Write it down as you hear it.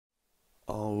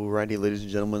Alrighty, ladies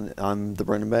and gentlemen, I'm the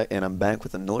Brendan back, and I'm back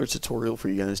with another tutorial for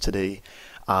you guys today.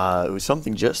 It was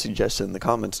something just suggested in the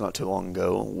comments not too long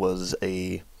ago, was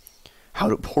a how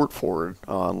to port forward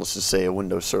on, let's just say, a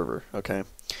Windows server. Okay,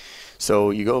 so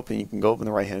you can go up in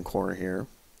the right hand corner here,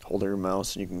 hold your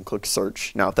mouse, and you can click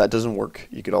search. Now, if that doesn't work,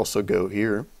 you could also go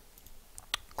here,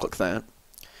 click that,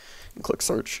 and click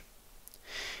search.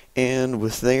 And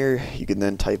with there, you can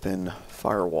then type in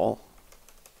Firewall.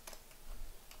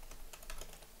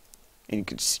 And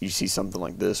you see something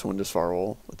like this, Windows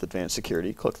Firewall with Advanced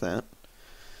Security. Click that.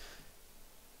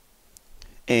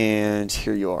 And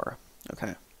here you are.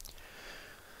 Okay.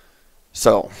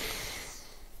 So,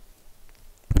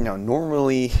 now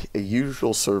normally a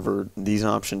usual server, these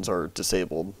options are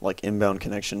disabled. Like inbound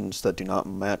connections that do not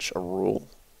match a rule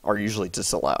are usually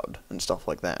disallowed and stuff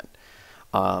like that.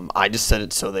 I just set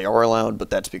it so they are allowed, but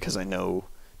that's because I know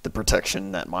the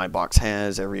protection that my box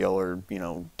has. Every other,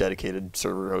 dedicated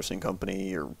server hosting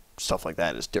company or stuff like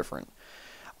that is different.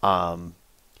 So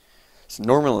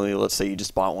normally, let's say you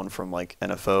just bought one from like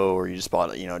NFO, or you just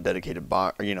bought a dedicated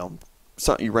box, or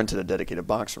you rented a dedicated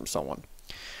box from someone,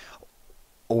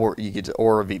 or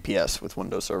or a VPS with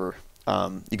Windows Server.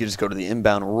 You could just go to the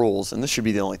inbound rules, and this should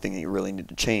be the only thing that you really need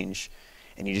to change.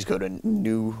 And you just go to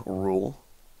New Rule,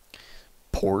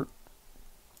 Port.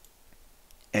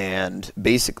 And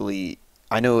basically,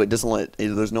 I know it doesn't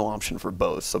there's no option for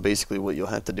both. So basically what you'll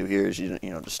have to do here is,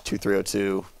 just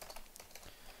 2302.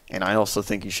 And I also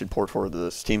think you should port forward the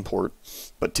Steam port,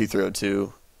 but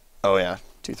 2302, oh yeah,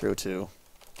 2302,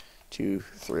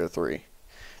 2303.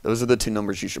 Those are the two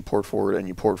numbers you should port forward, and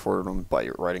you port forward them by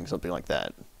writing something like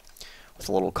that. With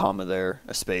a little comma there,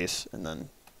 a space, and then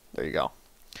there you go.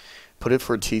 Put it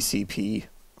for TCP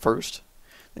first,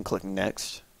 then click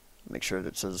Next. Make sure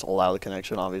that it says allow the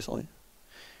connection, obviously.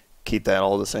 Keep that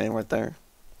all the same right there.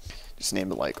 Just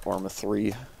name it like Arma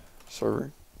 3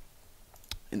 server.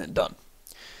 And then done.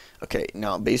 Okay,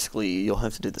 now basically you'll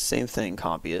have to do the same thing,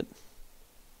 copy it,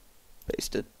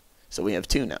 paste it. So we have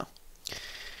two now.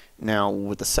 Now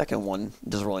with the second one, it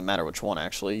doesn't really matter which one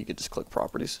actually. You could just click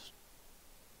properties.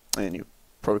 And you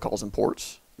protocols and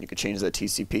ports. You could change that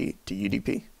TCP to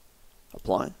UDP.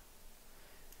 Apply.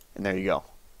 And there you go.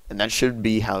 And that should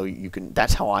be how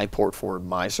that's how I port forward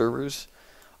my servers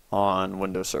on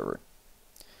Windows Server.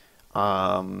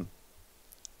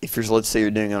 If let's say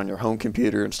you're doing it on your home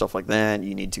computer and stuff like that,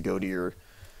 you need to go to your,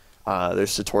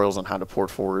 there's tutorials on how to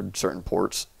port forward certain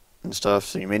ports and stuff.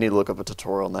 So you may need to look up a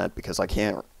tutorial on that, because I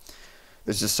can't,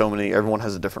 there's just so many, everyone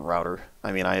has a different router.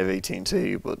 I mean, I have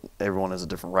AT&T, but everyone has a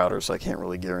different router, so I can't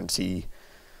really guarantee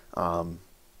I'll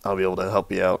be able to help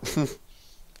you out.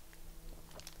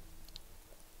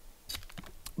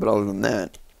 But other than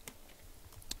that,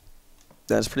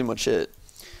 that's pretty much it.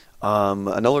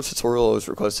 Another tutorial I was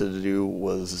requested to do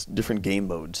was different game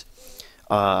modes.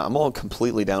 I'm all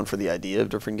completely down for the idea of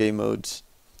different game modes.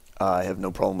 I have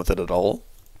no problem with it at all.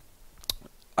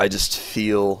 I just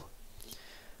feel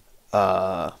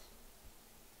I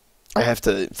have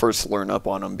to first learn up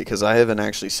on them, because I haven't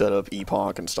actually set up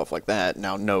Epoch and stuff like that.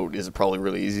 Now, Note is probably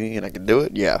really easy, and I can do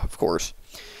it. Yeah, of course.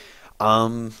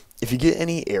 If you get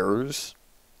any errors,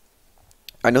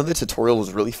 I know the tutorial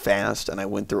was really fast, and I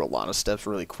went through a lot of steps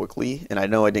really quickly, and I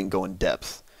know I didn't go in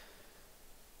depth.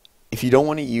 If you don't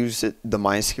want to use the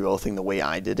MySQL thing the way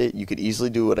I did it, you could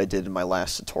easily do what I did in my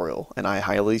last tutorial, and I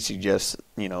highly suggest,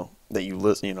 that you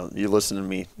listen to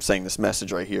me saying this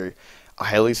message right here. I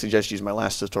highly suggest use my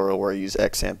last tutorial where I use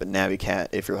XAMPP and Navicat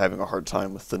if you're having a hard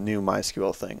time with the new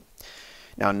MySQL thing.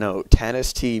 Now, note,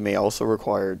 TAT-ST may also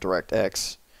require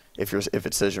DirectX if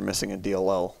it says you're missing a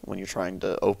DLL when you're trying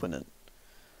to open it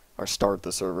or start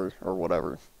the server or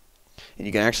whatever. And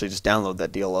you can actually just download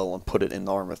that DLL and put it in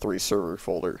the Arma 3 server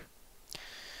folder.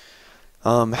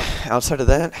 Outside of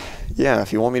that, yeah,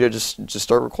 if you want me to just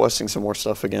start requesting some more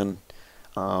stuff again,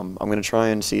 I'm going to try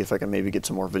and see if I can maybe get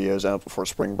some more videos out before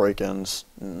spring break ends.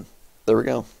 And there we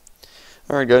go.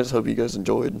 Alright guys, hope you guys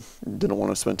enjoyed. Didn't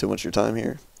want to spend too much of your time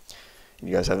here. And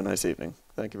you guys have a nice evening.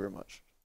 Thank you very much.